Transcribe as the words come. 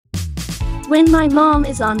when my mom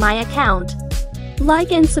is on my account.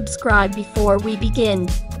 Like and subscribe before we begin.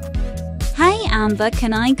 Hey Amber,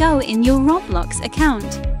 can I go in your Roblox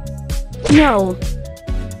account? No.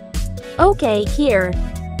 Okay, here.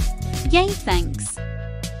 Yay, thanks.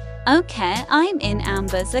 Okay, I'm in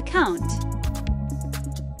Amber's account.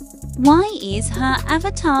 Why is her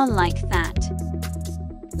avatar like that?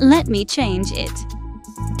 Let me change it.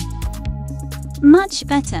 Much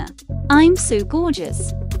better. I'm so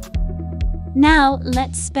gorgeous. Now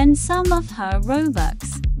let's spend some of her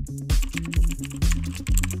Robux.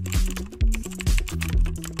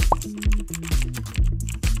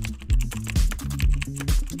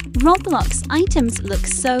 Roblox items look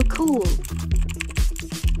so cool.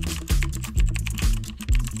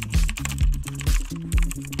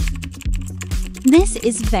 This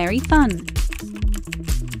is very fun.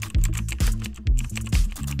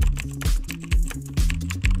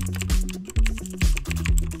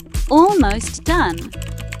 Almost done.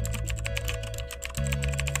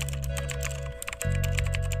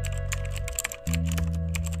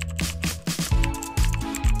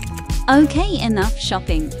 Okay, enough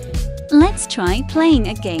shopping. Let's try playing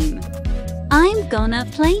a game. I'm gonna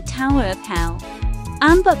play Tower of Hell.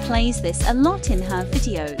 Amber plays this a lot in her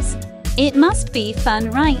videos. It must be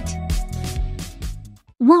fun, right?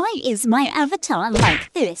 Why is my avatar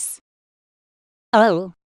like this?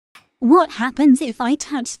 Oh. What happens if I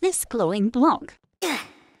touch this glowing block?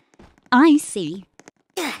 I see.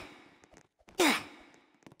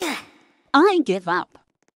 I give up.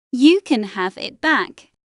 You can have it back.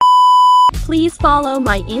 Please follow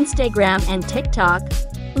my Instagram and TikTok.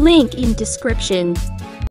 Link in description.